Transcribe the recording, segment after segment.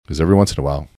Because every once in a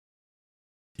while,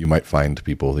 you might find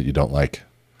people that you don't like.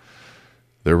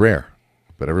 They're rare.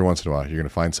 But every once in a while, you're going to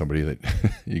find somebody that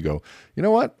you go, you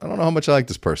know what? I don't know how much I like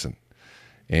this person.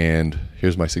 And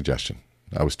here's my suggestion.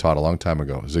 I was taught a long time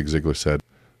ago. Zig Ziglar said,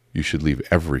 you should leave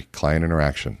every client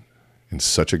interaction in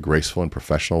such a graceful and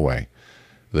professional way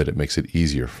that it makes it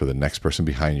easier for the next person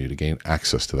behind you to gain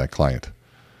access to that client.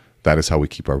 That is how we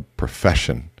keep our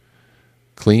profession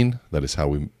clean. That is how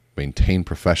we maintain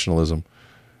professionalism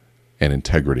and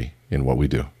integrity in what we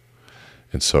do.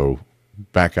 And so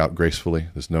back out gracefully.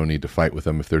 There's no need to fight with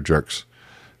them if they're jerks.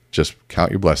 Just count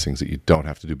your blessings that you don't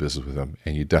have to do business with them,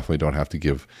 and you definitely don't have to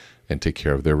give and take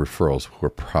care of their referrals, who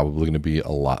are probably going to be a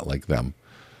lot like them.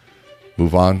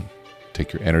 Move on,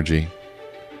 take your energy,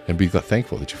 and be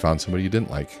thankful that you found somebody you didn't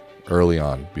like early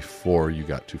on before you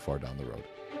got too far down the road.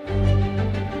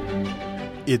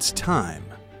 It's time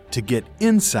to get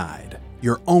inside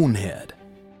your own head.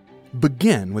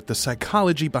 Begin with the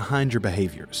psychology behind your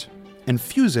behaviors and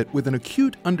fuse it with an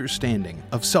acute understanding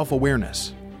of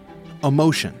self-awareness,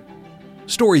 emotion,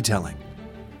 storytelling,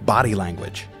 body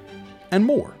language, and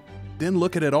more. Then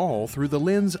look at it all through the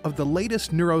lens of the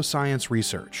latest neuroscience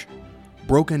research,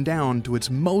 broken down to its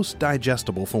most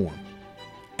digestible form.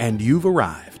 And you've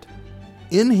arrived.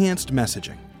 Enhanced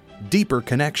messaging, deeper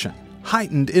connection,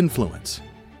 heightened influence,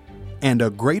 and a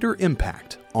greater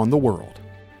impact on the world.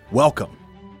 Welcome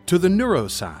to the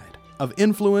neuroside of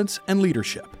influence and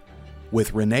leadership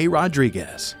with Rene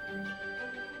Rodriguez.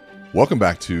 Welcome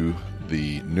back to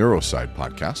the Neuroside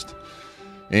podcast.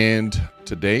 And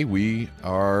today we're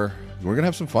going to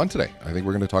have some fun today. I think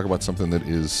we're going to talk about something that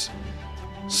is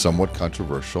somewhat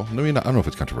controversial. I don't know if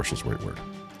it's controversial is the right word,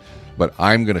 but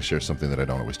I'm going to share something that I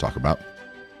don't always talk about.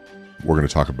 We're going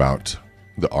to talk about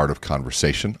the art of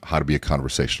conversation, how to be a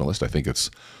conversationalist. I think it's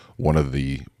one of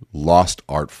the lost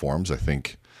art forms. I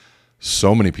think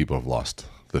so many people have lost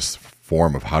this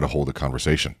form of how to hold a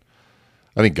conversation.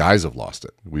 I think guys have lost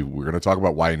it. We're going to talk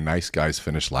about why nice guys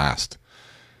finish last.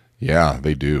 Yeah,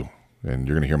 they do. And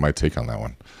you're going to hear my take on that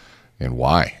one and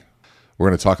why. We're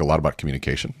going to talk a lot about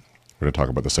communication. We're going to talk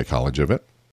about the psychology of it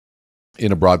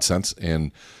in a broad sense,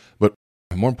 but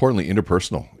more importantly,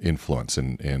 interpersonal influence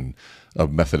and a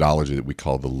methodology that we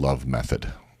call the love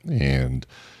method, and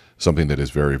something that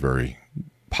is very, very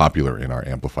popular in our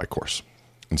Amplify course.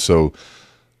 And so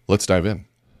let's dive in.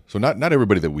 So not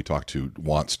everybody that we talk to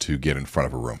wants to get in front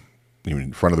of a room, even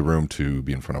in front of the room, to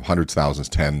be in front of hundreds, thousands,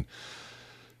 10,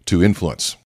 to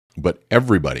influence. But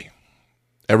everybody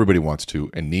wants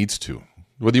to and needs to,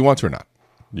 whether you want to or not.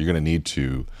 You're going to need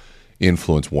to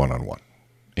influence one-on-one.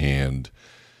 And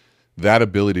that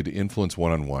ability to influence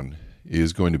one-on-one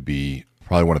is going to be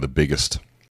probably one of the biggest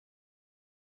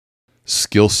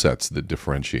skill sets that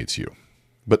differentiates you.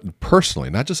 But personally,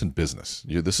 not just in business.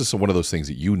 This is one of those things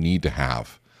that you need to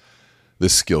have,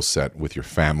 this skill set with your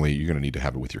family. You're going to need to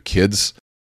have it with your kids,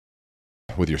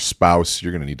 with your spouse.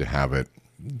 You're going to need to have it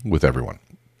with everyone.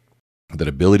 That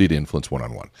ability to influence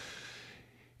one-on-one.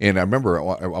 And I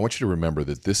want you to remember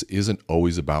that this isn't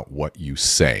always about what you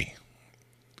say.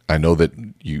 I know that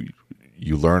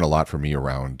you learn a lot from me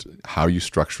around how you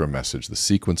structure a message, the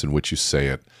sequence in which you say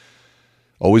it,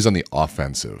 always on the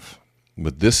offensive.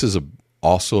 But this is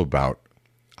also about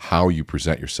how you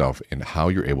present yourself and how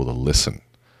you're able to listen.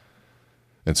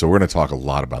 And so we're going to talk a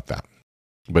lot about that.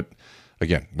 But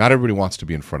again, not everybody wants to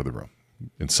be in front of the room.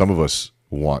 And some of us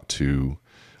want to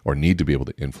or need to be able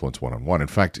to influence one-on-one. In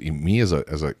fact, me as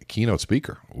a keynote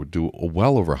speaker would do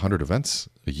well over 100 events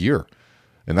a year.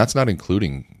 And that's not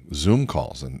including Zoom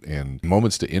calls and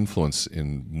moments to influence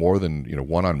in more than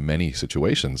one on many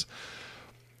situations.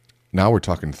 Now we're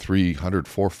talking 300,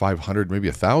 400, 500, maybe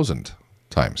 1,000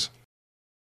 times.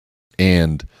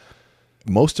 And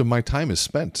most of my time is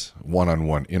spent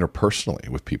one-on-one interpersonally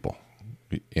with people.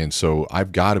 And so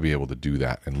I've got to be able to do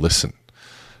that and listen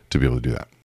to be able to do that.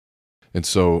 And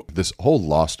so this whole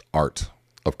lost art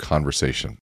of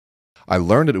conversation, I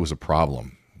learned that it was a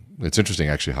problem. It's interesting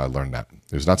actually how I learned that.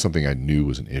 It was not something I knew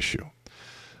was an issue.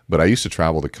 But I used to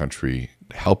travel the country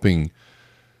helping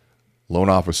loan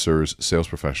officers, sales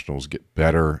professionals get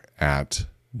better at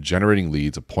generating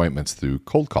leads, appointments through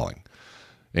cold calling.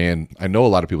 And I know a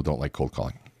lot of people don't like cold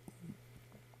calling.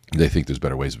 They think there's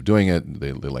better ways of doing it.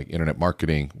 They like internet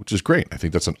marketing, which is great. I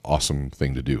think that's an awesome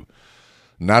thing to do.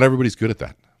 Not everybody's good at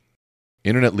that.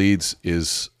 Internet leads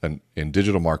in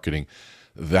digital marketing,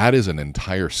 that is an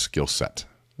entire skill set.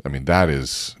 I mean, that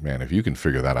is, man, if you can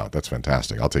figure that out, that's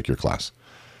fantastic. I'll take your class.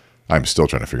 I'm still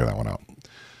trying to figure that one out.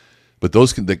 But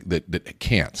those that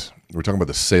can't, we're talking about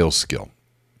the sales skill,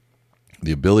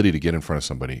 the ability to get in front of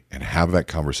somebody and have that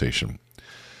conversation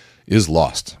is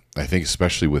lost. I think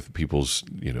especially with people's,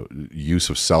 use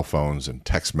of cell phones and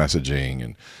text messaging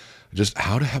and just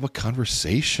how to have a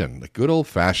conversation, the good old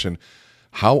fashioned,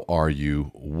 how are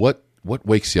you? What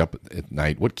wakes you up at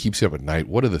night? What keeps you up at night?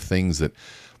 What are the things that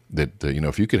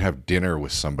if you could have dinner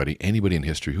with somebody, anybody in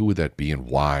history, who would that be and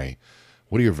why?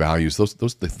 What are your values? Those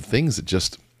the things that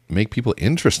just make people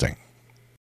interesting.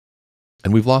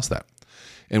 And we've lost that.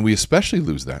 And we especially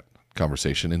lose that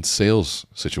conversation in sales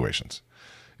situations.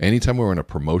 Anytime we're in a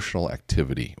promotional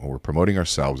activity or we're promoting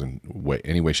ourselves in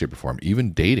any way, shape, or form,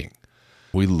 even dating,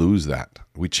 we lose that.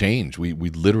 We change. We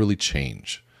literally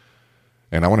change.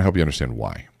 And I want to help you understand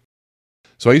why.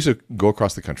 So I used to go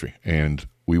across the country and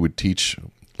we would teach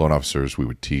loan officers, we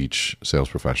would teach sales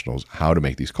professionals how to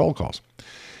make these cold calls.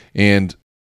 And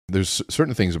there's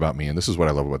certain things about me, and this is what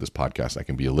I love about this podcast. I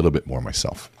can be a little bit more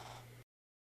myself.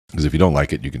 Because if you don't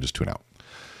like it, you can just tune out.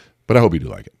 But I hope you do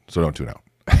like it, so don't tune out.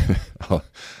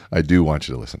 I do want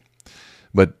you to listen.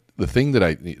 But the thing that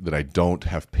I don't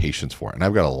have patience for, and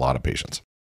I've got a lot of patience,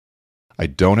 I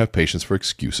don't have patience for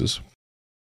excuses.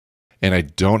 And I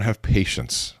don't have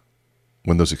patience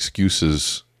when those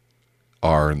excuses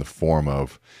are in the form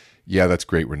of, yeah, that's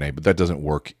great, Renee, but that doesn't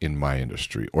work in my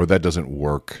industry, or that doesn't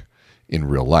work in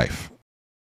real life.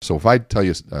 So if I tell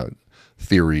you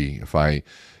theory, if I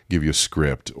give you a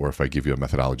script, or if I give you a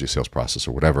methodology, sales process,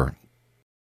 or whatever,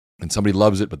 and somebody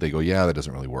loves it, but they go, yeah, that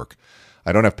doesn't really work,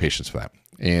 I don't have patience for that.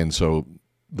 And so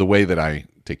the way that I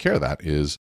take care of that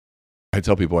is I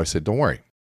tell people, I said, don't worry,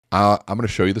 I'm going to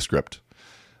show you the script.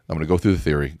 I'm going to go through the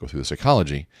theory, go through the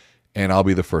psychology, and I'll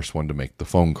be the first one to make the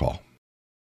phone call.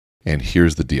 And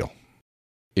here's the deal.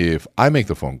 If I make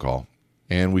the phone call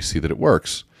and we see that it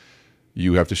works,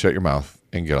 you have to shut your mouth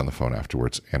and get on the phone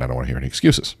afterwards, and I don't want to hear any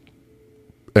excuses.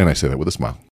 And I say that with a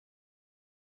smile.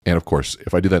 And of course,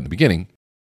 if I do that in the beginning,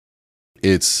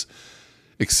 it's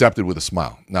accepted with a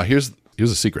smile. Now, here's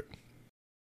a secret.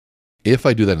 If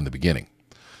I do that in the beginning,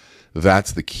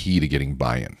 that's the key to getting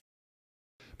buy-in.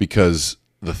 Because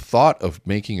the thought of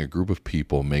making a group of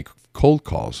people make cold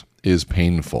calls is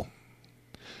painful.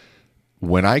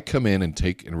 When I come in and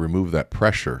take and remove that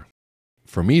pressure,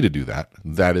 for me to do that,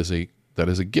 that is a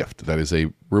gift. That is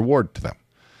a reward to them.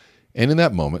 And in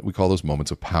that moment, we call those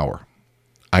moments of power.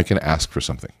 I can ask for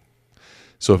something.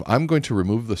 So if I'm going to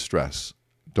remove the stress,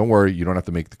 don't worry, you don't have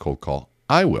to make the cold call.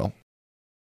 I will.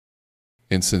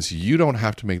 And since you don't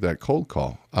have to make that cold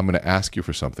call, I'm going to ask you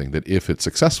for something that if it's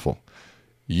successful,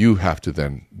 you have to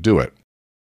then do it.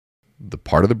 The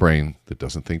part of the brain that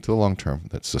doesn't think to the long term,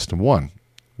 that system one,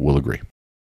 will agree.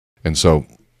 And so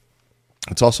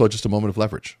it's also just a moment of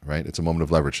leverage, right? It's a moment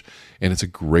of leverage. And it's a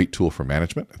great tool for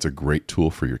management. It's a great tool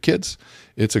for your kids.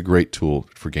 It's a great tool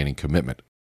for gaining commitment.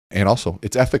 And also,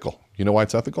 it's ethical. You know why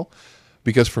it's ethical?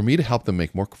 Because for me to help them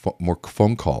make more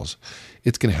phone calls,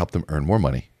 it's going to help them earn more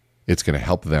money. It's going to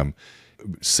help them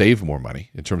save more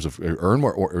money in terms of earn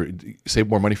more or save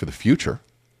more money for the future.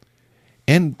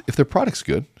 And if their product's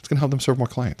good, it's going to help them serve more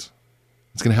clients.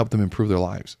 It's going to help them improve their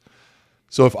lives.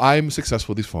 So if I'm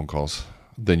successful with these phone calls,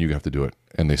 then you have to do it.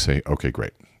 And they say, okay,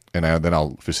 great. And then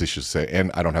I'll facetiously say,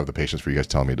 and I don't have the patience for you guys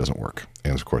telling me it doesn't work.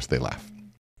 And of course, they laugh.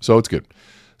 So it's good.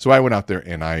 So I went out there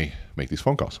and I make these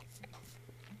phone calls.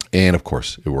 And of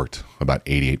course, it worked about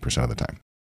 88% of the time.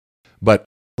 But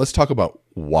let's talk about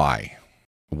why.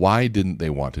 Why didn't they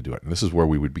want to do it? And this is where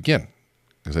we would begin.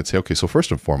 Because I'd say, okay, so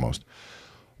first and foremost,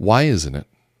 why isn't it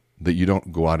that you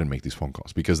don't go out and make these phone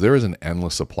calls? Because there is an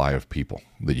endless supply of people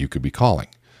that you could be calling.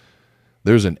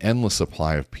 There's an endless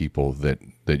supply of people that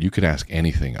you could ask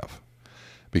anything of.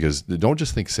 Because don't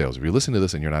just think sales. If you're listening to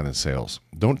this and you're not in sales,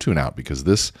 don't tune out, because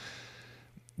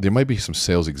there might be some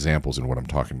sales examples in what I'm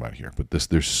talking about here, but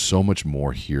there's so much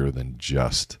more here than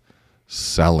just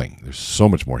selling. There's so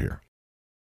much more here.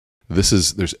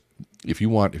 If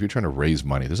you're trying to raise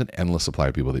money, there's an endless supply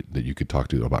of people that you could talk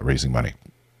to about raising money.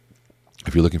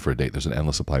 If you're looking for a date, there's an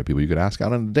endless supply of people you could ask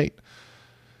out on a date.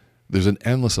 There's an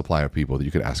endless supply of people that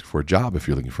you could ask for a job if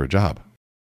you're looking for a job.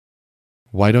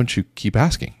 Why don't you keep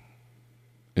asking?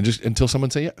 And just until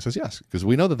someone says yes, because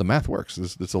we know that the math works.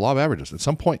 It's the law of averages. At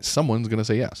some point, someone's going to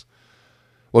say yes.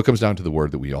 Well, it comes down to the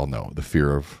word that we all know, the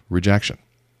fear of rejection.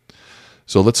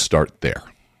 So let's start there.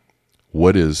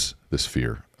 What is this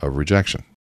fear of rejection?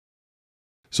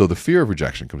 So the fear of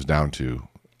rejection comes down to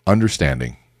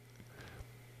understanding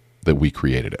that we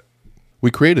created it.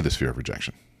 We created this fear of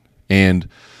rejection. And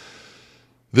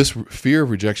this fear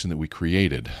of rejection that we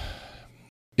created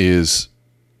is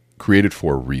created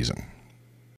for a reason.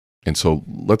 And so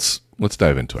let's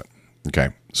dive into it. Okay.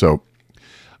 So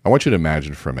I want you to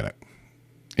imagine for a minute.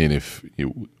 And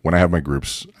when I have my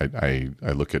groups, I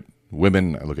look at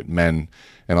women, I look at men,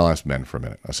 and I'll ask men for a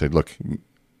minute. I say, look,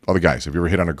 all the guys, have you ever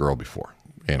hit on a girl before?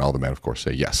 And all the men, of course,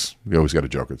 say yes. We always got a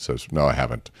joke that says, no, I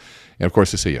haven't. And of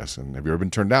course, they say yes. And have you ever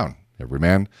been turned down? Every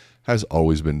man has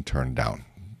always been turned down.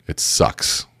 It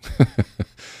sucks.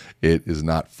 It is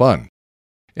not fun.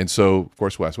 And so, of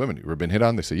course, we'll ask women, have you ever been hit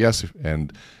on? They say yes.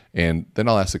 And then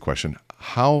I'll ask the question,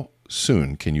 how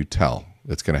soon can you tell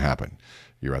it's going to happen?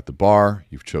 You're at the bar,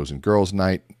 you've chosen girls'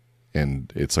 night,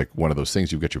 and it's like one of those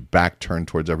things, you've got your back turned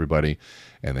towards everybody,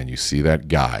 and then you see that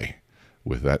guy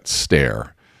with that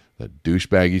stare, that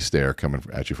douchebaggy stare coming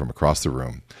at you from across the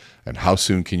room. And how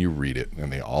soon can you read it?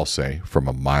 And they all say, from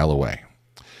a mile away.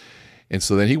 And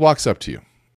so then he walks up to you,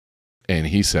 and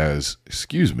he says,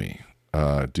 excuse me,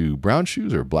 do brown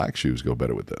shoes or black shoes go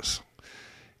better with this?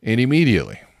 And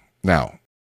immediately, now,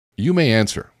 you may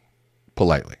answer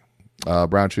politely,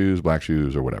 brown shoes, black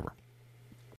shoes, or whatever.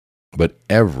 But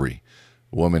every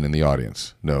woman in the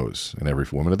audience knows, and every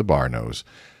woman at the bar knows,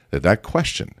 that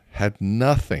question had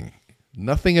nothing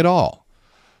at all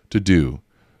to do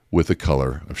with the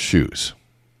color of shoes.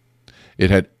 It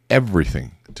had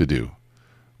everything to do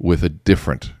with a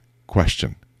different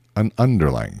question, an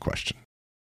underlying question.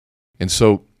 And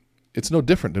so it's no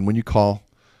different than when you call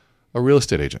a real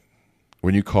estate agent,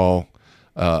 when you call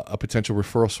a potential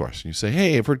referral source, and you say,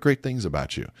 hey, I've heard great things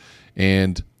about you.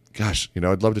 And gosh,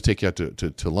 I'd love to take you out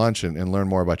to lunch and learn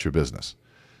more about your business.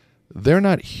 They're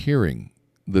not hearing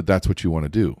that that's what you want to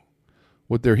do.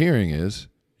 What they're hearing is,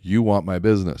 you want my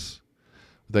business.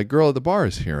 What that girl at the bar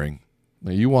is hearing,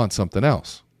 you want something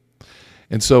else.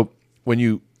 And so when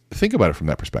you think about it from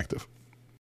that perspective,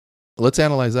 let's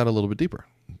analyze that a little bit deeper.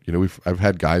 I've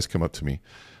had guys come up to me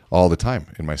all the time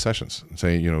in my sessions and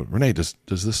say, Renee, does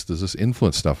this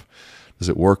influence stuff, does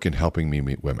it work in helping me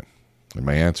meet women? And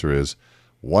my answer is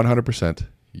 100%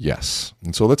 yes.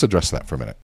 And so let's address that for a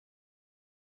minute.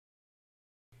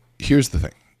 Here's the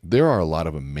thing. There are a lot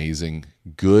of amazing,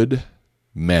 good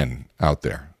men out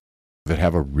there that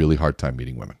have a really hard time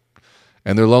meeting women.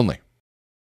 And they're lonely.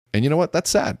 And you know what? That's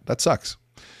sad. That sucks.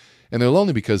 And they're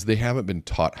lonely because they haven't been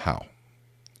taught how.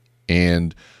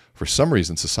 And for some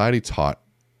reason, society taught,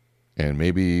 and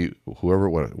maybe whoever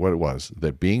what it was,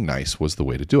 that being nice was the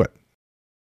way to do it.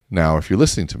 Now, if you're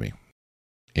listening to me,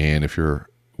 and if you're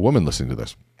a woman listening to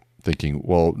this, thinking,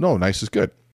 well, no, nice is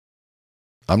good.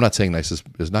 I'm not saying nice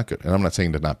is not good. And I'm not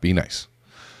saying to not be nice.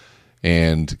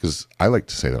 And because I like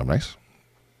to say that I'm nice.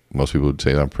 Most people would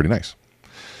say that I'm pretty nice.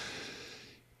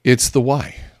 It's the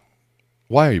why.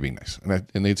 Why are you being nice?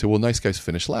 And they'd say, well, nice guys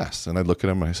finish last. And I'd look at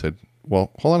them and I said,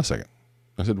 well, hold on a second.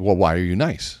 I said, well, why are you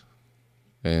nice?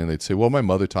 And they'd say, well, my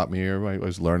mother taught me, or I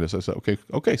was learned this. I said,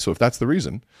 okay. So if that's the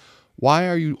reason, why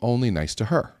are you only nice to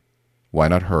her? Why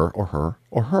not her or her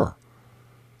or her?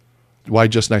 Why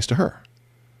just nice to her?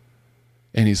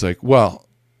 And he's like, well,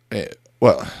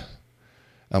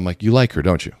 I'm like, you like her,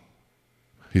 don't you?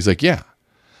 He's like, yeah.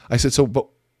 I said, so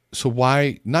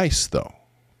why nice though?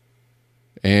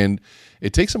 And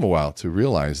it takes him a while to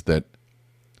realize that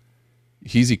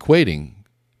he's equating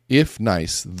if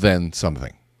nice, then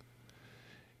something.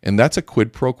 And that's a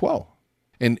quid pro quo.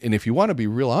 And if you want to be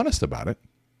real honest about it,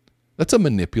 that's a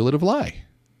manipulative lie.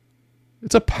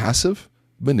 It's a passive,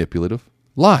 manipulative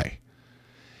lie.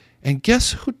 And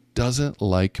guess who doesn't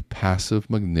like passive,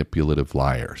 manipulative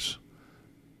liars?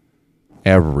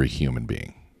 Every human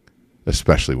being,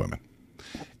 especially women.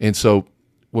 And so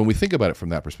when we think about it from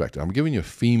that perspective, I'm giving you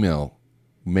a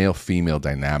male-female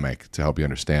dynamic to help you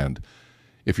understand.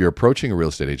 If you're approaching a real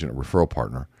estate agent, a referral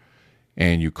partner,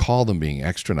 and you call them being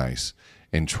extra nice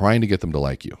and trying to get them to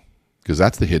like you, because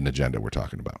that's the hidden agenda we're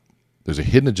talking about. There's a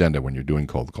hidden agenda when you're doing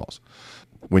cold calls.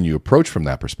 When you approach from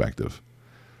that perspective,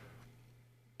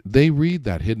 they read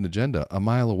that hidden agenda a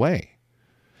mile away.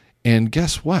 And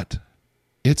guess what?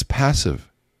 It's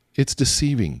passive, it's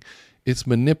deceiving, it's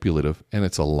manipulative, and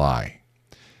it's a lie.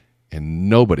 And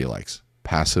nobody likes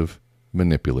passive,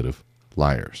 manipulative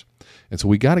liars. And so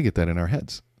we got to get that in our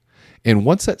heads. And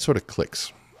once that sort of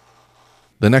clicks,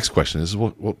 the next question is,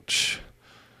 well,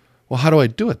 how do I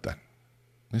do it then?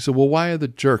 And I said, well, why are the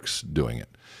jerks doing it?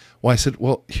 Well, I said,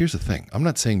 well, here's the thing. I'm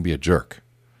not saying be a jerk.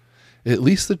 At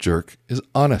least the jerk is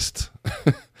honest.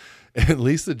 At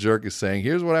least the jerk is saying,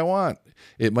 here's what I want.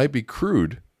 It might be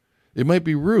crude. It might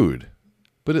be rude,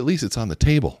 but at least it's on the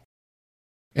table.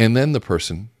 And then the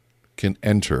person can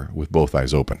enter with both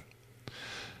eyes open.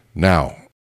 Now,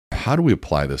 how do we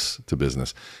apply this to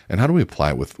business? And how do we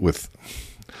apply it with,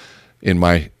 in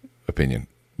my opinion,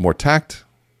 more tact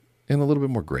and a little bit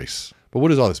more grace? But what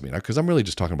does all this mean? Because I'm really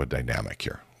just talking about dynamic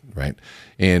here, right?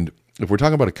 And if we're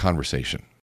talking about a conversation,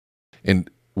 and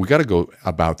we got to go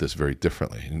about this very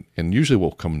differently. And usually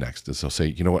what will come next is they'll say,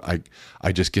 you know what,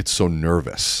 I just get so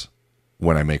nervous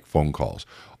when I make phone calls,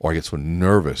 or I get so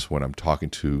nervous when I'm talking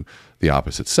to the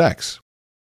opposite sex.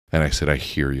 And I said, I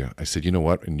hear you. I said, you know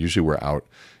what? And usually we're out,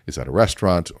 is at a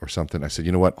restaurant or something. I said,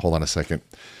 you know what? Hold on a second.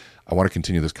 I want to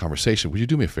continue this conversation. Would you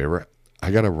do me a favor?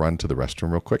 I got to run to the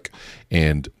restroom real quick.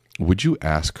 And would you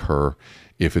ask her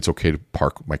if it's okay to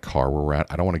park my car where we're at?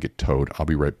 I don't want to get towed. I'll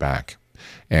be right back.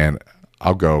 And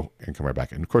I'll go and come right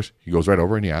back. And of course, he goes right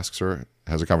over and he asks her,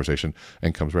 has a conversation,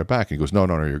 and comes right back. And he goes, no,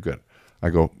 you're good. I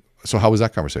go, so how was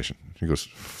that conversation? He goes,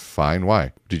 fine.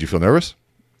 Why? Did you feel nervous?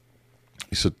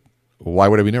 He said, why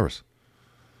would I be nervous?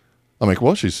 I'm like,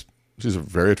 well, she's a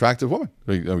very attractive woman.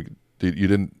 You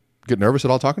didn't get nervous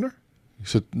at all talking to her? He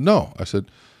said, no. I said,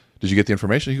 did you get the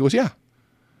information? He goes, yeah.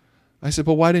 I said,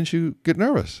 but why didn't you get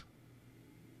nervous?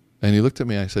 And he looked at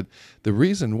me and I said, the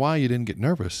reason why you didn't get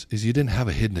nervous is you didn't have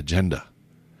a hidden agenda.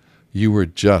 You were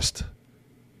just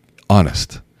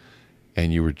honest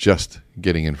and you were just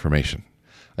getting information.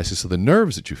 I said, so the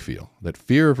nerves that you feel, that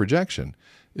fear of rejection,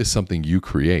 is something you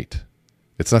create.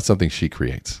 It's not something she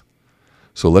creates.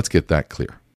 So let's get that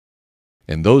clear.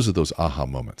 And those are those aha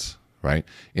moments, right?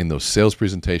 In those sales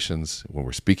presentations, when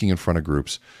we're speaking in front of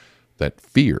groups, that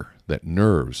fear, that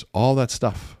nerves, all that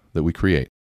stuff that we create,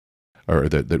 or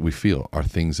that we feel, are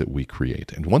things that we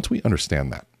create. And once we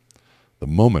understand that, the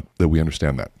moment that we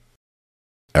understand that,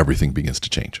 everything begins to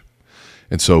change.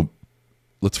 And so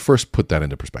let's first put that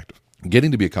into perspective.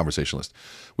 Getting to be a conversationalist,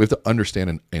 we have to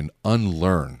understand and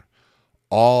unlearn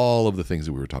all of the things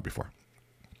that we were taught before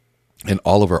and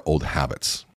all of our old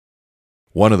habits.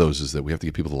 One of those is that we have to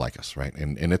get people to like us, right?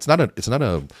 And it's not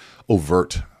a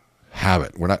overt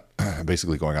habit. We're not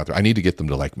basically going out there, I need to get them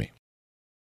to like me.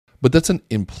 But that's an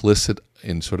implicit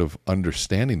in sort of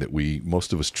understanding that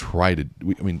most of us try to,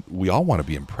 we all want to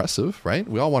be impressive, right?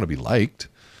 We all want to be liked.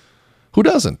 Who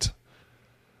doesn't?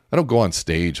 I don't go on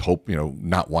stage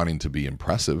not wanting to be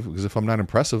impressive, because if I'm not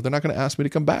impressive, they're not going to ask me to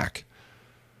come back.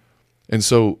 And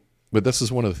so, but this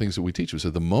is one of the things that we teach. We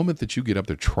said the moment that you get up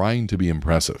there trying to be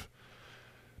impressive,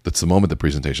 that's the moment the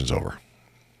presentation's over.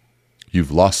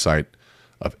 You've lost sight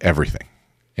of everything,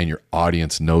 and your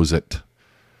audience knows it,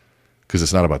 because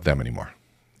it's not about them anymore.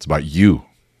 It's about you.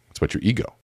 It's about your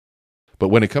ego. But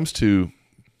when it comes to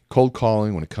cold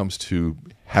calling, when it comes to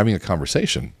having a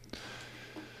conversation,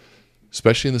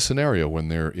 especially in the scenario when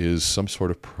there is some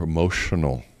sort of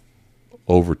promotional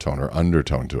overtone or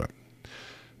undertone to it,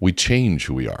 we change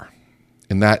who we are.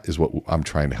 And that is what I'm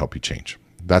trying to help you change.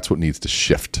 That's what needs to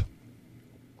shift.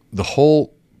 The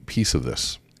whole piece of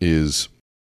this is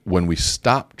when we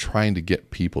stop trying to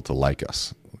get people to like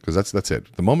us, because that's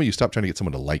it. The moment you stop trying to get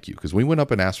someone to like you, because we went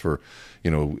up and asked for,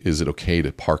 is it okay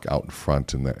to park out in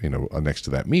front and that, next to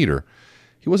that meter,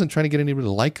 he wasn't trying to get anybody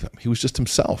to like them. He was just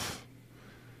himself.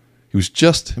 He was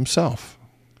just himself.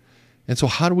 And so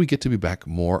how do we get to be back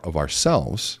more of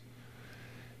ourselves?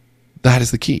 That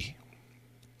is the key.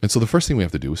 And so the first thing we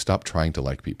have to do is stop trying to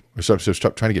like people, or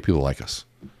stop trying to get people to like us.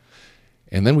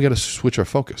 And then we got to switch our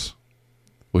focus.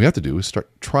 What we have to do is start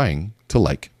trying to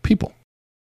like people.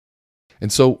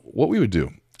 And so what we would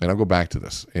do, and I'll go back to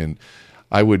this, and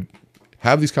I would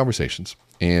have these conversations,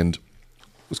 and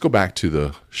let's go back to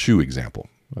the shoe example.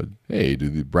 Hey, do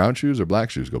the brown shoes or black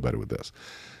shoes go better with this?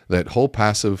 That whole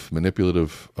passive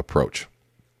manipulative approach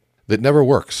that never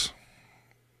works.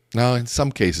 Now, in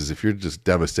some cases, if you're just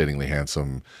devastatingly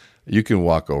handsome, you can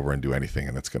walk over and do anything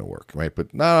and it's going to work, right?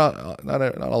 But not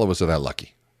all of us are that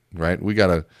lucky, right? We got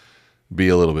to be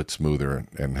a little bit smoother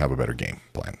and have a better game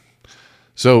plan.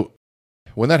 So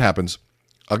when that happens,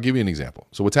 I'll give you an example.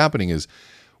 So what's happening is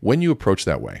when you approach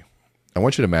that way, I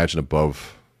want you to imagine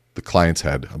above the client's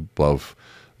head, above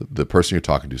the person you're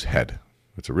talking to's head.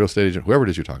 It's a real estate agent, whoever it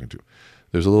is you're talking to.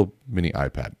 There's a little mini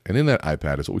iPad. And in that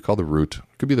iPad is what we call the root.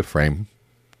 It could be the frame,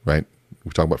 right?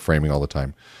 We talk about framing all the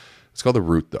time. It's called the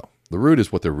root, though. The root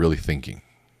is what they're really thinking.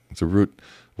 It's a root,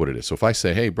 what it is. So if I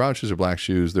say, hey, brown shoes or black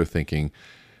shoes, they're thinking,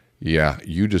 yeah,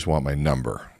 you just want my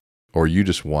number, or you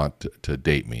just want to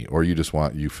date me, or you just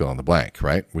want you fill in the blank,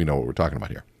 right? We know what we're talking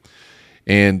about here.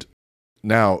 And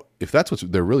now, if that's what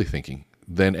they're really thinking,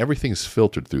 then everything is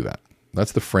filtered through that.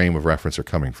 That's the frame of reference they're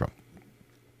coming from.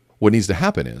 What needs to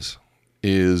happen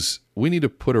is we need to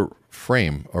put a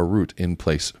frame, a root in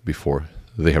place before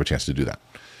they have a chance to do that.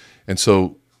 And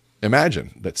so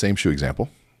imagine that same shoe example,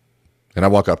 and I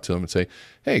walk up to them and say,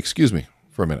 hey, excuse me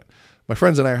for a minute. My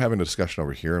friends and I are having a discussion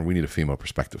over here, and we need a female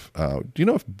perspective. Do you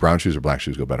know if brown shoes or black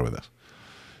shoes go better with this?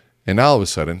 And now all of a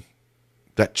sudden,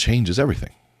 that changes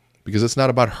everything, because it's not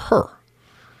about her.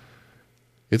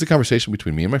 It's a conversation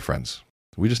between me and my friends.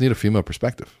 We just need a female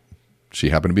perspective. She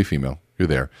happened to be female. You're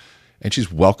there. And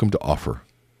she's welcome to offer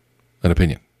an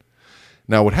opinion.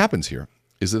 Now, what happens here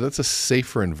is that that's a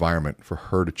safer environment for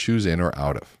her to choose in or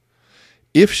out of.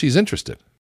 If she's interested,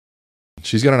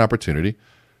 she's got an opportunity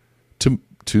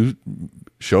to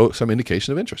show some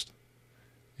indication of interest.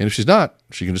 And if she's not,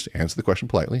 she can just answer the question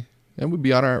politely and we'd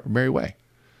be on our merry way.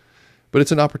 But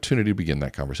it's an opportunity to begin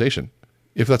that conversation,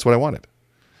 if that's what I wanted.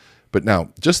 But now,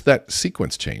 just that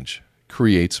sequence change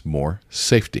creates more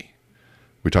safety.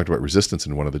 We talked about resistance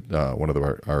in one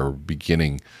of our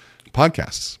beginning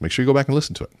podcasts. Make sure you go back and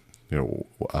listen to it.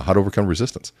 How to overcome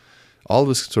resistance. All of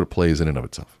this sort of plays into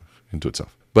itself.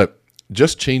 But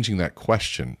just changing that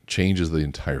question changes the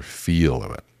entire feel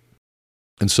of it.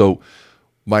 And so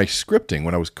my scripting,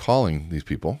 when I was calling these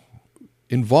people,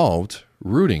 involved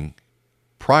rooting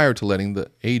prior to letting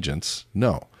the agents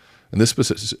know. And this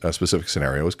specific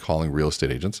scenario is calling real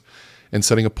estate agents and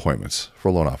setting appointments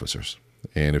for loan officers.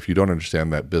 And if you don't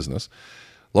understand that business,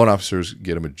 loan officers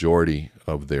get a majority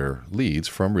of their leads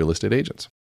from real estate agents.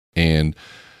 And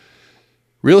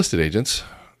real estate agents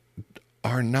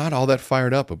are not all that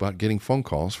fired up about getting phone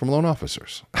calls from loan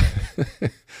officers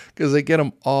because they get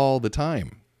them all the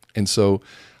time. And so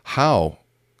how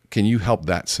can you help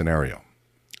that scenario?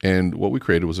 And what we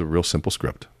created was a real simple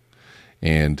script.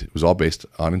 And it was all based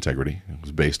on integrity. It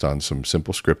was based on some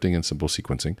simple scripting and simple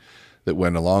sequencing that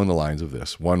went along the lines of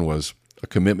this. One was a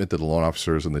commitment that the loan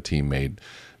officers and the team made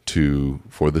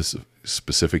for this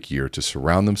specific year to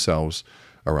surround themselves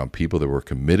around people that were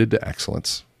committed to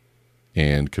excellence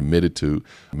and committed to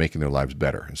making their lives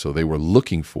better. And so they were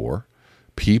looking for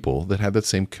people that had that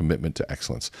same commitment to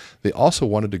excellence. They also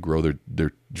wanted to grow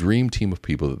their dream team of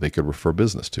people that they could refer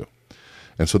business to.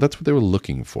 And so that's what they were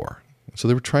looking for. So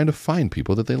they were trying to find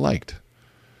people that they liked.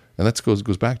 And that goes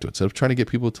back to it. Instead of trying to get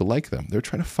people to like them, they were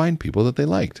trying to find people that they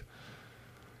liked.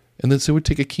 And then they would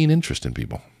take a keen interest in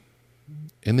people.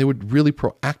 And they would really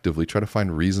proactively try to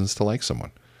find reasons to like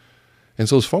someone. And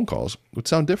so those phone calls would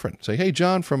sound different. Say, hey,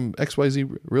 John from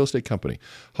XYZ Real Estate Company.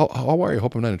 How are you? I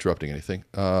hope I'm not interrupting anything.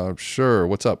 Sure.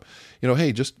 What's up?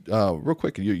 Hey, just real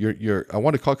quick. I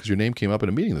wanted to call because your name came up in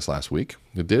a meeting this last week.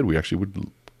 It did. We actually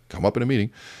would come up in a meeting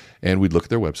and we'd look at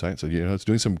their website. So, it's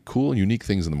doing some cool and unique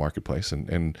things in the marketplace.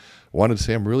 And wanted to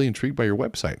say, I'm really intrigued by your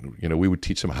website. We would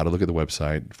teach them how to look at the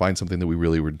website, find something that we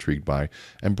really were intrigued by,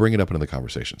 and bring it up into the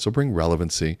conversation. So bring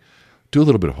relevancy, do a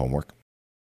little bit of homework.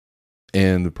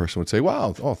 And the person would say,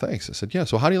 wow, oh, thanks. I said, yeah,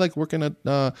 so how do you like working at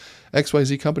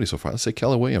XYZ company so far? Let's say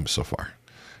Keller Williams so far.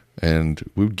 And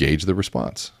we would gauge the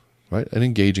response, right? An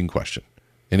engaging question.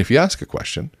 And if you ask a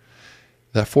question,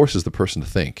 that forces the person to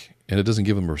think, and it doesn't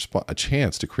give them a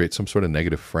chance to create some sort of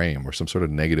negative frame or some sort of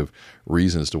negative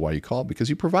reason as to why you called, because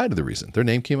you provided the reason. Their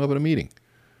name came up at a meeting.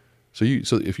 So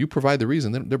if you provide the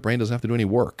reason, then their brain doesn't have to do any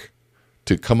work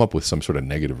to come up with some sort of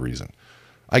negative reason.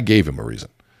 I gave him a reason.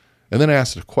 And then I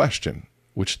asked a question,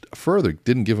 which further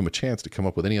didn't give them a chance to come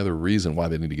up with any other reason why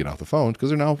they need to get off the phone, because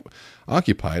they're now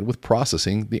occupied with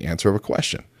processing the answer of a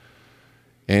question.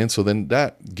 And so then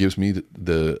that gives me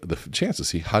the chance to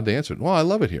see how to answer it. Well, I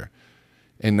love it here.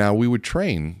 And now we would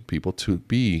train people to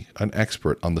be an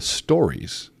expert on the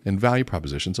stories and value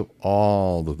propositions of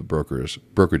all of the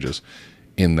brokerages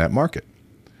in that market.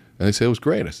 And they say it was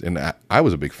great. And I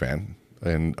was a big fan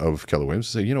of Keller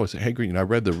Williams. I say, hey, Green, I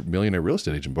read the Millionaire Real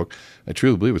Estate Agent book. I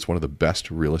truly believe it's one of the best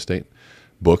real estate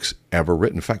books ever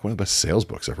written. In fact, one of the best sales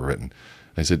books ever written.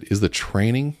 And I said, is the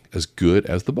training as good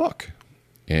as the book?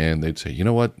 And they'd say, you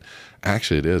know what?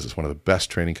 Actually, it is. It's one of the best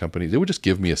training companies. They would just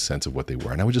give me a sense of what they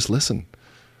were, and I would just listen.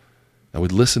 I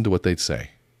would listen to what they'd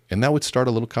say. And that would start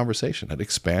a little conversation. I'd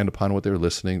expand upon what they were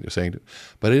saying.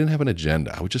 But I didn't have an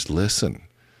agenda. I would just listen.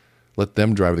 Let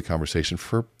them drive the conversation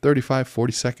for 35,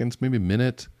 40 seconds, maybe a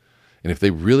minute. And if they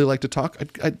really like to talk,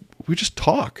 we just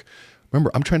talk.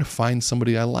 Remember, I'm trying to find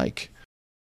somebody I like.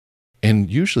 And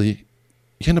usually,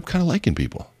 you end up kind of liking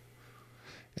people.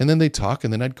 And then they talk,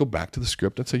 and then I'd go back to the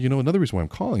script and say, another reason why I'm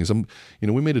calling is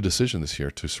we made a decision this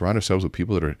year to surround ourselves with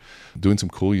people that are doing some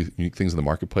cool, unique things in the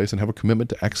marketplace and have a commitment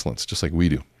to excellence, just like we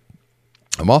do.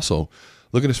 I'm also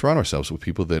looking to surround ourselves with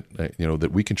people that,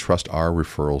 that we can trust our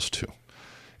referrals to.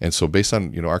 And so based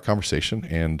on, our conversation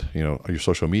and, your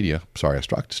social media, sorry, I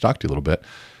stalked you a little bit.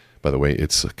 By the way,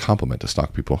 it's a compliment to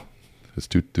stalk people. It's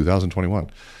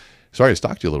 2021. Sorry, I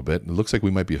stalked you a little bit. It looks like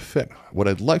we might be a fit. What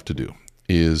I'd like to do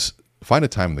is find a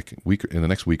time in the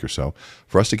next week or so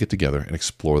for us to get together and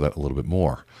explore that a little bit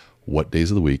more. What days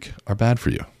of the week are bad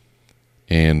for you?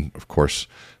 And of course,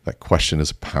 that question is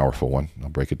a powerful one. I'll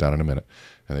break it down in a minute.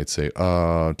 And they'd say,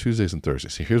 Tuesdays and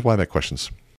Thursdays. See, here's why that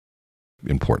question's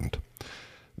important.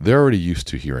 They're already used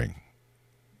to hearing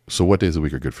so what days of the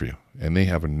week are good for you? And they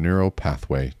have a neural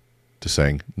pathway to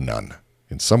saying none.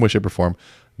 In some way, shape, or form,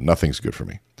 nothing's good for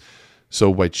me.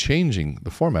 So by changing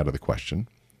the format of the question,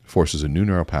 forces a new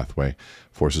neural pathway,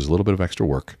 forces a little bit of extra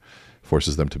work,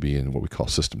 forces them to be in what we call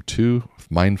system 2,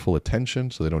 mindful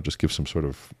attention, so they don't just give some sort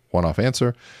of one-off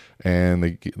answer,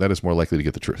 and that is more likely to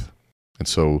get the truth. And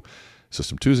so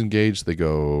system 2 is engaged. They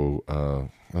go,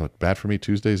 bad for me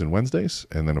Tuesdays and Wednesdays.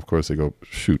 And then, of course, they go,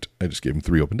 shoot, I just gave them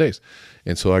 3 open days.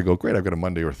 And so I go, great, I've got a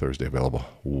Monday or Thursday available.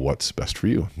 What's best for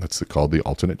you? That's called the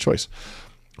alternate choice.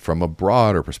 From a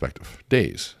broader perspective,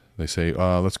 days. They say,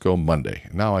 let's go Monday.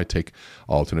 Now I take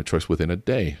alternate choice within a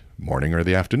day, morning or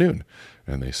the afternoon.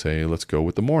 And they say, let's go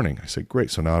with the morning. I say,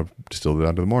 great. So now I've distilled it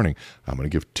down to the morning. I'm going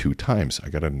to give 2 times. I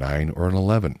got a 9 or an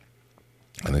 11.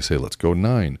 And they say, let's go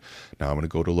 9. Now I'm going to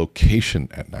go to location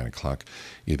at 9 o'clock,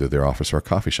 either their office or a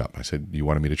coffee shop. I said, do you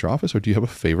want to meet at your office or do you have a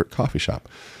favorite coffee shop?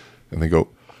 And they go,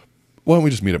 why don't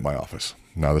we just meet at my office?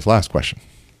 Now this last question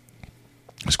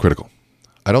is critical.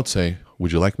 I don't say,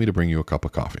 would you like me to bring you a cup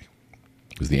of coffee?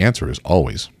 Because the answer is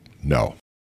always no.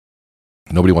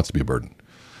 Nobody wants to be a burden.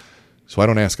 So I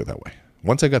don't ask it that way.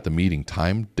 Once I got the meeting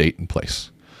time, date, and place,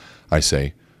 I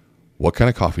say, what kind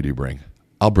of coffee do you bring?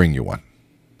 I'll bring you one.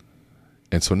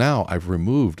 And so now I've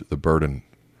removed the burden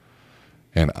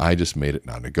and I just made it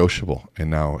non-negotiable. And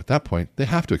now at that point, they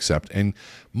have to accept. And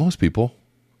most people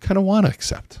kind of want to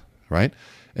accept, right?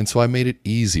 And so I made it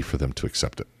easy for them to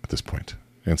accept it at this point.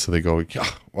 And so they go, yeah,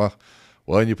 well,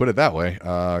 and you put it that way,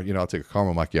 I'll take a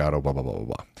caramel macchiato, blah, blah, blah, blah,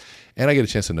 blah. And I get a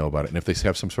chance to know about it. And if they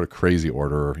have some sort of crazy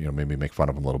order, maybe make fun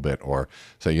of them a little bit or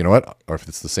say, you know what? Or if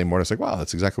it's the same order, it's like, wow,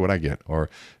 that's exactly what I get. Or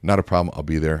not a problem, I'll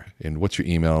be there. And what's your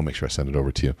email? Make sure I send it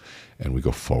over to you. And we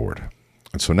go forward.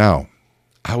 And so now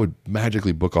I would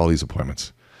magically book all these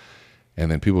appointments.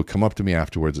 And then people would come up to me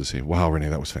afterwards and say, wow, Renee,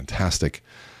 that was fantastic.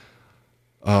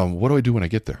 What do I do when I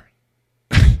get there?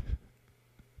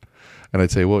 And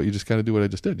I'd say, well, you just got to do what I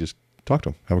just did. Just talk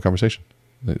to them, have a conversation.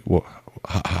 Well,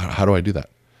 how do I do that?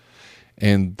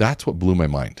 And that's what blew my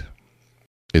mind,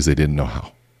 is they didn't know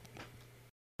how.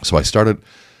 So I started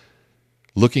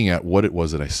looking at what it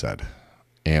was that I said,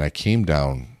 and I came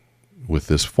down with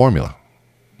this formula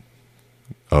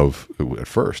of, at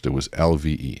first, it was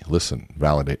LVE, listen,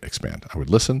 validate, expand. I would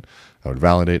listen, I would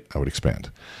validate, I would expand.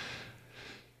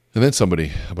 And then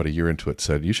somebody, about a year into it,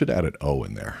 said, you should add an O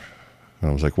in there. And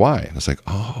I was like, why? And it's like,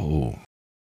 oh.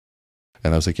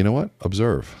 And I was like, you know what?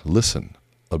 Observe, listen,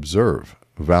 observe,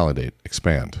 validate,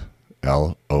 expand,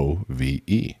 LOVE.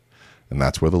 And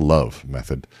that's where the love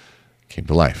method came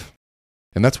to life.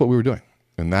 And that's what we were doing.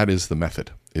 And that is the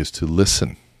method, is to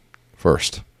listen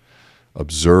first,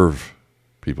 observe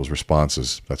people's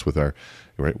responses. That's with our,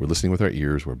 right? We're listening with our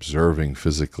ears. We're observing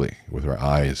physically with our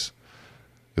eyes.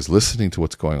 Is listening to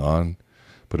what's going on,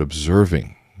 but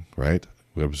observing, right?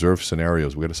 We observe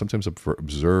scenarios. We got to sometimes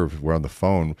observe. We're on the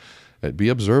phone. Be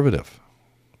observative.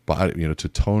 Body, to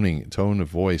tone of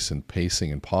voice and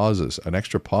pacing and pauses. An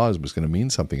extra pause was going to mean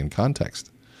something in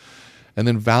context. And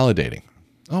then validating.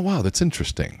 Oh, wow, that's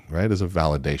interesting, right? As a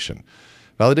validation.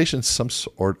 Validation is some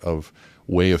sort of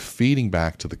way of feeding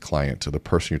back to the client, to the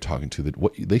person you're talking to, that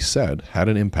what they said had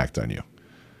an impact on you.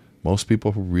 Most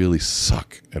people really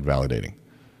suck at validating.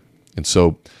 And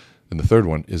so, and the third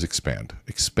one is expand.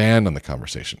 Expand on the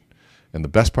conversation. And the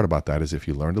best part about that is if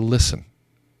you learn to listen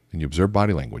and you observe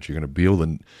body language, you're going to be able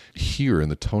to hear in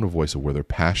the tone of voice of where their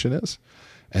passion is.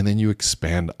 And then you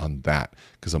expand on that.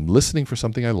 Because I'm listening for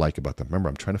something I like about them. Remember,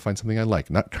 I'm trying to find something I like,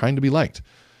 not trying to be liked.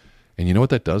 And you know what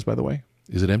that does, by the way?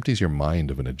 Is it empties your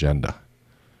mind of an agenda.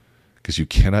 Because you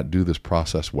cannot do this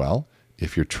process well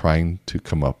if you're trying to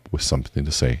come up with something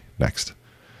to say next.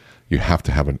 You have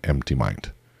to have an empty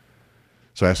mind.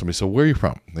 So I asked somebody, so where are you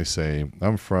from? They say,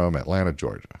 I'm from Atlanta,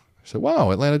 Georgia. I said,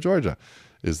 wow, Atlanta, Georgia.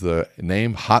 Is the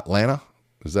name Hotlanta?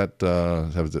 Is that,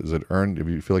 is it earned, do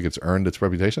you feel like it's earned its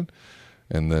reputation?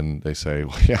 And then they say,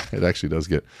 well, yeah, it actually does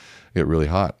get really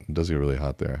hot. It does get really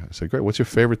hot there. I said, great, what's your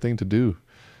favorite thing to do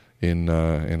in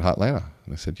Hotlanta?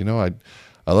 And they said,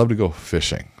 I love to go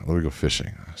fishing.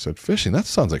 I said, fishing, that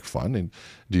sounds like fun. And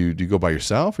do you go by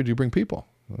yourself or do you bring people?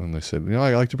 And they said,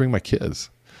 I like to bring my kids.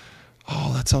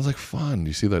 Oh, that sounds like fun.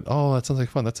 You see that? Oh, that sounds like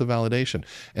fun. That's a validation.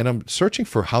 And I'm searching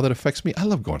for how that affects me. I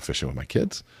love going fishing with my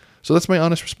kids. So that's my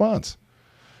honest response.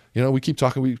 We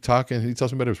talk, and he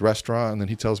tells me about his restaurant, and then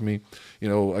he tells me, I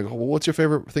go, well, what's your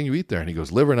favorite thing you eat there? And he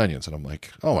goes, liver and onions. And I'm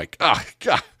like, oh my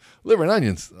God, liver and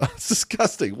onions. That's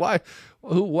disgusting. Why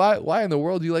in the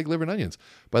world do you like liver and onions?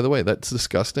 By the way, that's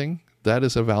disgusting. That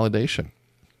is a validation.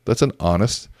 That's an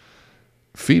honest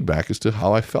feedback as to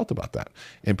how I felt about that.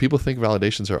 And people think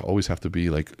validations always have to be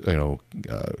like,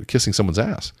 kissing someone's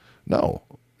ass. No,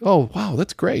 oh, wow,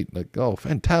 that's great. Like, oh,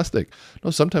 fantastic.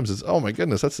 No, sometimes it's, oh my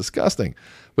goodness, that's disgusting.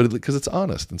 But because it's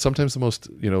honest. And sometimes the most,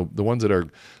 the ones that are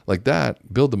like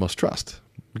that build the most trust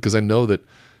because I know that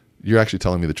you're actually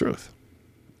telling me the truth.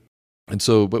 And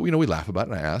so, but we laugh about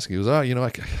it and I ask, he goes,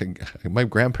 my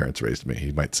grandparents raised me,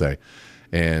 he might say.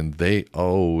 And they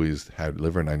always had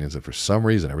liver and onions. And for some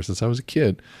reason, ever since I was a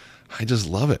kid, I just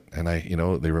love it. And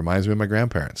they remind me of my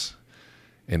grandparents.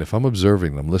 And if I'm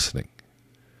observing them, listening,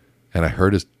 and I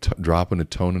heard his drop in a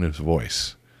tone in his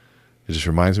voice, it just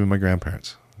reminds me of my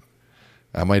grandparents.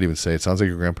 I might even say, it sounds like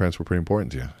your grandparents were pretty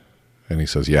important to you. And he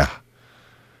says, yeah,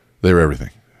 they were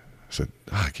everything. I said,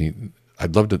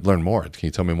 I'd love to learn more. Can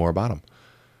you tell me more about them?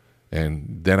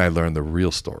 And then I learned the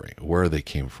real story, where they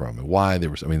came from and why they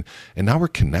were. And now we're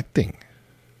connecting.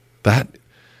 That's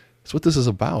what this is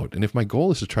about. And if my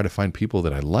goal is to try to find people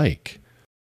that I like,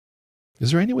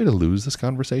 is there any way to lose this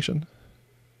conversation?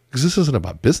 Because this isn't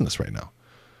about business right now.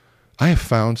 I have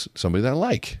found somebody that I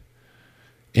like.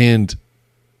 And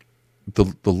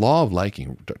the law of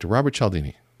liking, Dr. Robert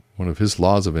Cialdini, one of his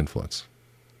laws of influence,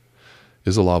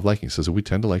 is the law of liking. It says that we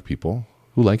tend to like people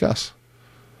who like us.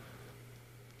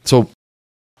 So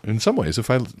in some ways, if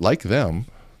I like them,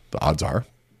 the odds are,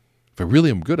 if I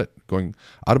really am good at going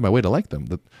out of my way to like them,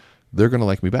 that they're going to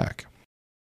like me back.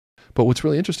 But what's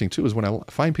really interesting too is when I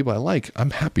find people I like, I'm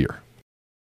happier.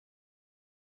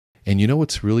 And you know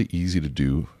what's really easy to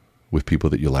do with people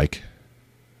that you like?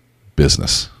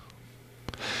 Business.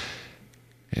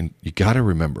 And you got to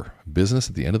remember, business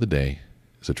at the end of the day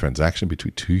is a transaction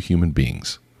between two human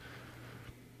beings.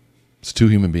 It's two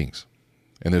human beings.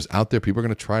 And there's out there, people are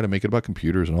going to try to make it about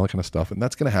computers and all that kind of stuff, and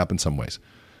that's going to happen some ways.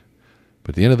 But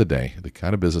at the end of the day, the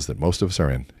kind of business that most of us are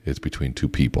in is between two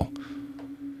people.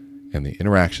 And the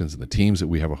interactions and the teams that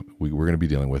we're going to be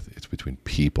dealing with, it's between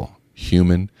people,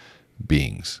 human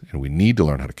beings. And we need to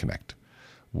learn how to connect.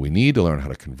 We need to learn how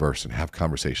to converse and have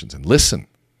conversations and listen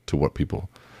to what people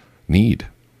need.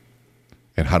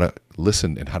 And how to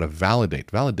listen and how to validate.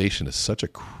 Validation is such a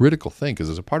critical thing because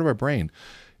there's a part of our brain,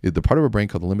 the part of our brain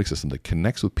called the limbic system that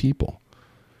connects with people,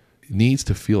 needs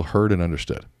to feel heard and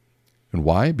understood. And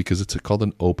why? Because it's called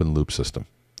an open loop system.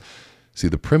 See,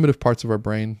 the primitive parts of our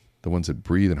brain, the ones that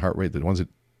breathe and heart rate, the ones that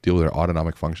deal with our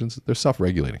autonomic functions, they're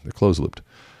self-regulating. They're closed-looped.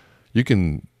 You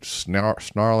can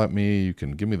snarl at me. You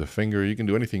can give me the finger. You can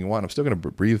do anything you want. I'm still going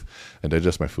to breathe and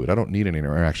digest my food. I don't need any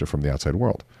interaction from the outside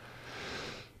world.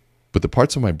 But the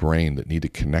parts of my brain that need to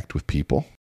connect with people,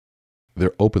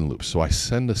 they're open loops. So I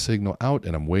send a signal out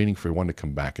and I'm waiting for one to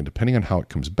come back. And depending on how it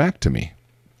comes back to me,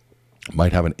 it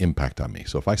might have an impact on me.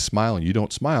 So if I smile and you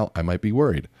don't smile, I might be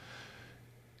worried.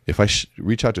 If I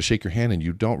reach out to shake your hand and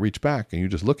you don't reach back and you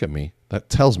just look at me, that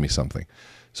tells me something.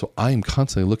 So I'm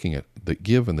constantly looking at the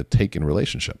give and the take in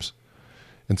relationships.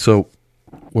 And so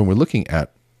when we're looking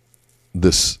at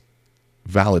this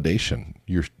validation,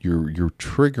 you're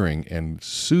triggering and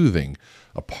soothing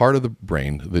a part of the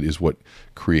brain that is what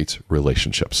creates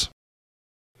relationships.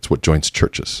 It's what joins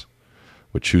churches,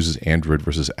 what chooses Android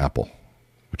versus Apple,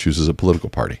 what chooses a political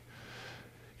party.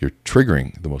 You're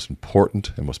triggering the most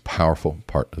important and most powerful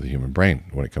part of the human brain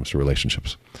when it comes to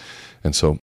relationships. And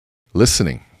so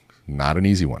listening, not an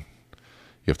easy one.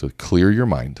 You have to clear your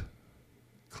mind,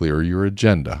 clear your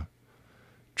agenda,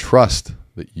 trust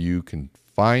that you can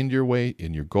find your way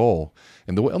in your goal.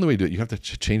 And the only way to do it, you have to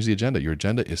change the agenda. Your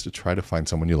agenda is to try to find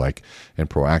someone you like and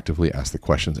proactively ask the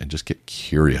questions and just get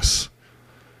curious.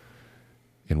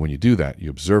 And when you do that, you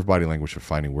observe body language for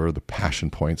finding where are the passion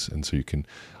points. And so you can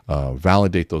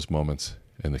validate those moments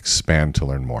and expand to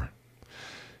learn more.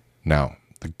 Now,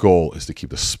 the goal is to keep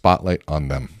the spotlight on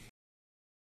them.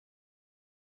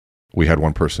 We had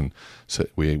one person,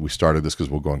 we started this because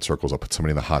we'll go in circles. I'll put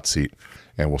somebody in the hot seat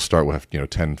and we'll have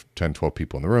 10, 12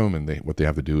 people in the room. And what they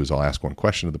have to do is I'll ask one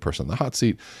question to the person in the hot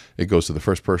seat. It goes to the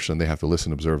first person. They have to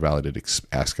listen, observe, validate,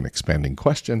 ask an expanding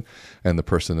question. And the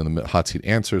person in the hot seat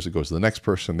answers. It goes to the next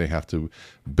person. They have to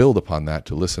build upon that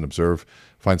to listen, observe,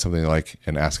 find something they like,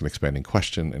 and ask an expanding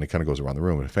question. And it kind of goes around the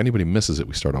room. And if anybody misses it,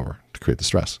 we start over to create the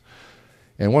stress.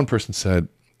 And one person said,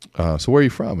 so where are you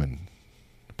from? And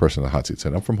person in the hot seat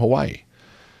said, I'm from Hawaii.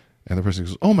 And the person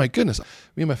goes, oh my goodness,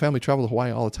 me and my family travel to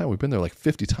Hawaii all the time. We've been there like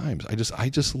 50 times. I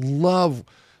just love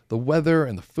the weather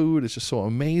and the food. It's just so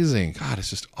amazing. God,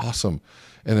 it's just awesome.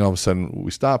 And then all of a sudden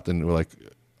we stopped and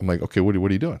I'm like, okay, what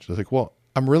are you doing? She's like, well,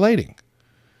 I'm relating.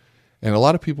 And a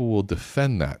lot of people will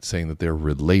defend that, saying that they're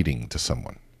relating to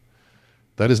someone.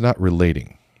 That is not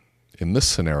relating. In this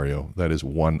scenario, that is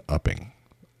one-upping.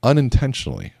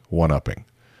 Unintentionally one-upping.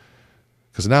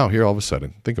 Because now here all of a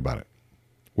sudden, think about it.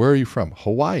 Where are you from?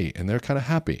 Hawaii. And they're kind of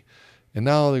happy. And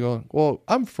now they're going, well,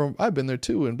 I've been there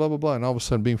too, and blah, blah, blah. And all of a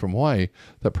sudden, being from Hawaii,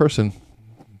 that person,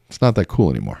 it's not that cool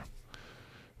anymore,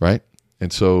 right?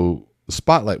 And so the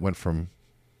spotlight went from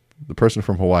the person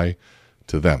from Hawaii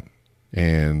to them.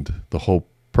 And the whole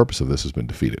purpose of this has been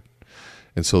defeated.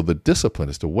 And so the discipline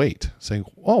is to wait, saying,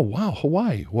 oh, wow,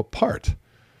 Hawaii, what part?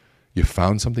 You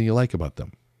found something you like about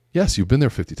them. Yes, you've been there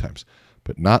 50 times,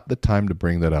 but not the time to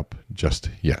bring that up just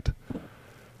yet.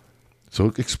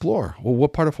 So explore. Well,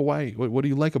 what part of Hawaii? What do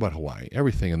you like about Hawaii?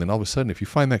 Everything. And then all of a sudden, if you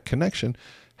find that connection,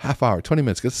 half hour, 20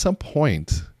 minutes, at some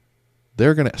point,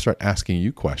 they're going to start asking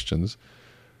you questions.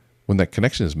 When that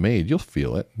connection is made, you'll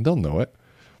feel it. They'll know it.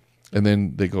 And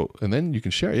then they go, and then you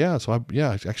can share. Yeah, so I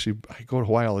go to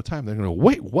Hawaii all the time. They're going to go,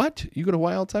 wait, what? You go to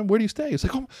Hawaii all the time? Where do you stay? It's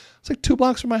like, it's like 2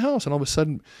 blocks from my house. And all of a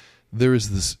sudden, there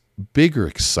is this bigger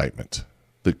excitement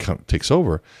that takes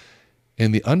over.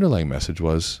 And the underlying message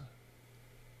was,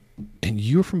 and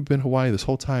you're been Hawaii this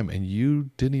whole time, and you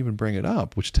didn't even bring it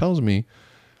up, which tells me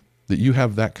that you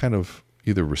have that kind of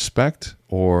either respect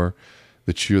or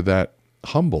that you're that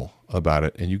humble about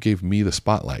it, and you gave me the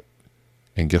spotlight.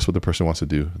 And guess what the person wants to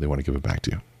do? They want to give it back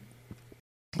to you.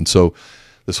 And so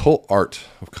this whole art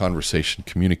of conversation,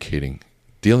 communicating,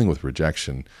 dealing with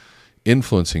rejection,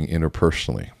 influencing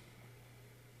interpersonally,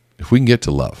 if we can get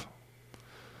to love,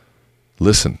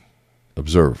 listen,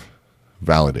 observe,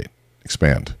 validate,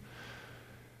 expand,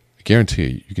 I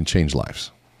guarantee you can change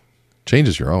lives. Change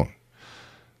is your own.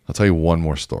 I'll tell you one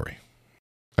more story.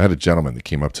 I had a gentleman that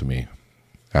came up to me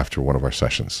after one of our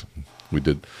sessions. We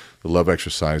did the love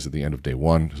exercise at the end of day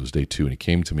 1. This was day 2, and he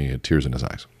came to me and had tears in his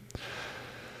eyes.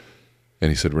 And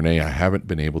he said, Renee, I haven't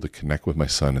been able to connect with my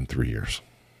son in 3 years.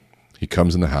 He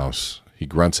comes in the house. He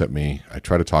grunts at me. I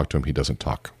try to talk to him. He doesn't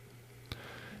talk.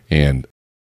 And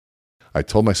I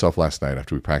told myself last night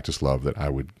after we practiced love that I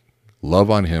would love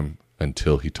on him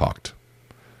until he talked.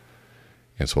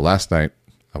 And so last night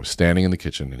I was standing in the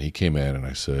kitchen and he came in and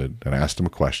I asked him a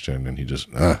question and he just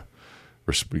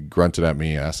grunted at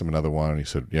me. I asked him another one and he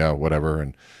said, yeah, whatever.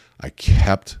 And I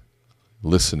kept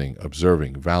listening,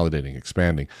 observing, validating,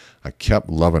 expanding. I kept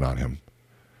loving on him.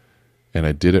 And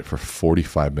I did it for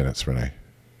 45 minutes, Renee.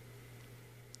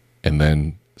 And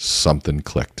then something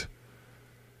clicked.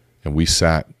 And we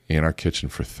sat in our kitchen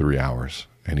for 3 hours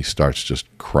and he starts just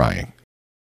crying.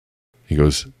 He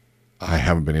goes, I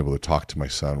haven't been able to talk to my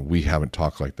son. We haven't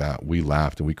talked like that. We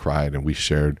laughed and we cried and we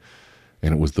shared,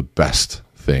 and it was the best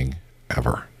thing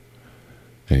ever.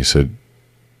 And he said,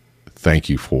 thank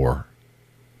you for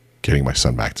getting my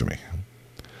son back to me.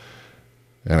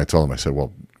 And I told him, I said,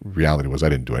 well, reality was I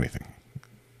didn't do anything.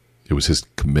 It was his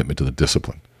commitment to the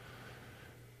discipline,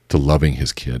 to loving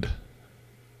his kid,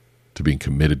 to being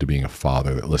committed to being a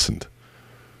father that listened,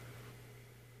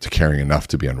 to caring enough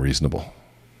to be unreasonable,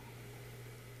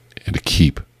 and to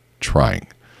keep trying.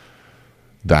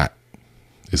 That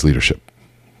is leadership.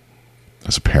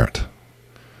 As a parent,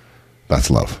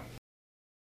 that's love.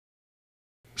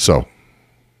 So,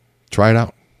 try it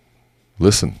out.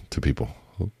 Listen to people.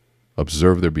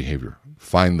 Observe their behavior.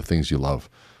 Find the things you love.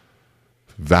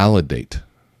 Validate.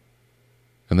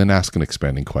 And then ask an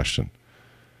expanding question.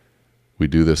 We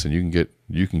do this and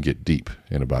you can get deep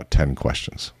in about 10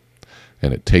 questions.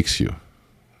 And it takes you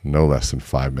no less than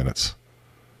 5 minutes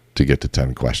to get to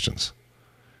 10 questions.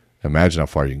 Imagine how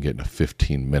far you can get in a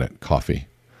 15-minute coffee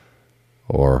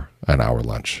or an hour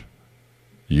lunch.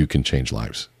 You can change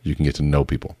lives. You can get to know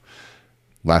people.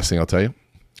 Last thing I'll tell you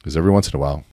is every once in a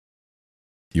while,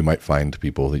 you might find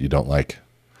people that you don't like.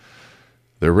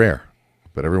 They're rare,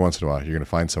 but every once in a while, you're going to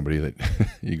find somebody that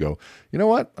you go, you know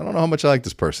what? I don't know how much I like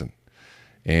this person.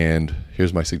 And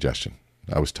here's my suggestion.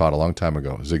 I was taught a long time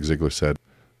ago. Zig Ziglar said,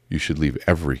 you should leave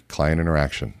every client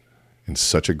interaction in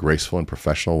such a graceful and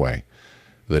professional way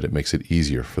that it makes it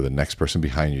easier for the next person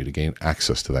behind you to gain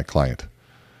access to that client.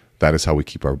 That is how we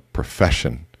keep our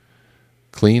profession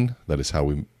clean. That is how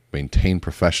we maintain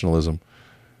professionalism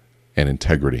and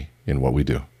integrity in what we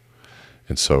do.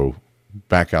 And so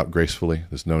back out gracefully.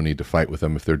 There's no need to fight with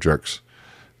them if they're jerks.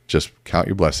 Just count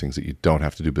your blessings that you don't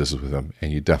have to do business with them,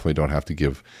 and you definitely don't have to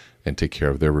give and take care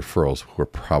of their referrals who are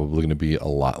probably going to be a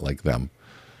lot like them.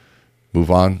 Move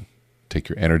on, take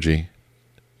your energy,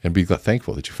 and be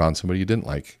thankful that you found somebody you didn't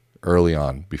like early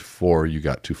on before you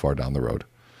got too far down the road.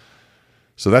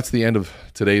 So that's the end of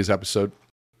today's episode.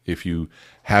 If you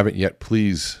haven't yet,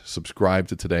 please subscribe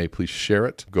to today. Please share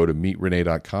it. Go to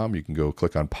meetrenee.com. You can go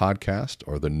click on podcast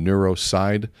or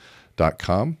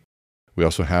theneuroside.com. We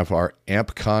also have our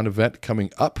AmpCon event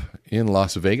coming up in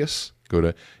Las Vegas. Go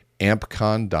to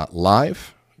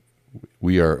ampcon.live.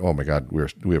 We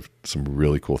have some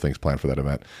really cool things planned for that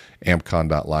event.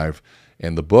 ampcon.live.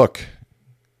 And the book,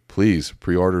 please,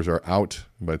 pre-orders are out.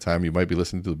 By the time you might be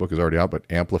listening to, the book is already out, but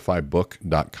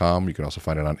amplifybook.com. You can also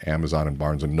find it on Amazon and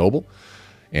Barnes & Noble.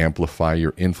 Amplify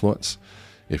Your Influence.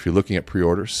 If you're looking at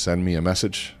pre-orders, send me a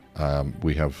message.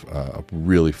 We have a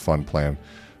really fun plan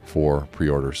for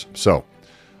pre-orders. So,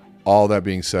 all that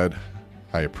being said,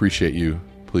 I appreciate you.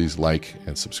 Please like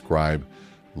and subscribe.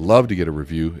 Love to get a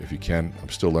review if you can. I'm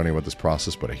still learning about this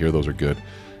process, but I hear those are good.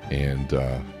 And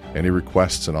any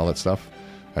requests and all that stuff,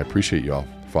 I appreciate you all.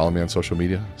 Follow me on social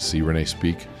media. See Renee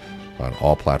Speak on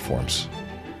all platforms.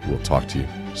 We'll talk to you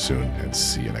soon and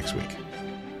see you next week.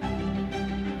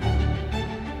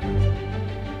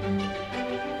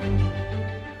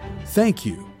 Thank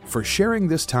you for sharing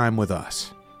this time with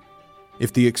us.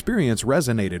 If the experience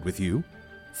resonated with you,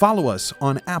 follow us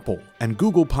on Apple and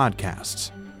Google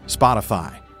Podcasts,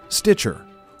 Spotify, Stitcher,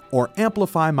 or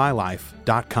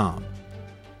AmplifyMyLife.com.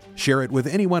 Share it with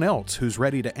anyone else who's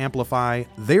ready to amplify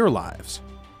their lives.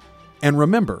 And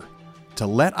remember to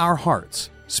let our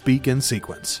hearts speak in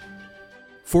sequence.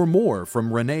 For more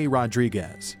from Renee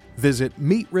Rodriguez, visit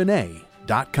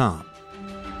meetrenee.com.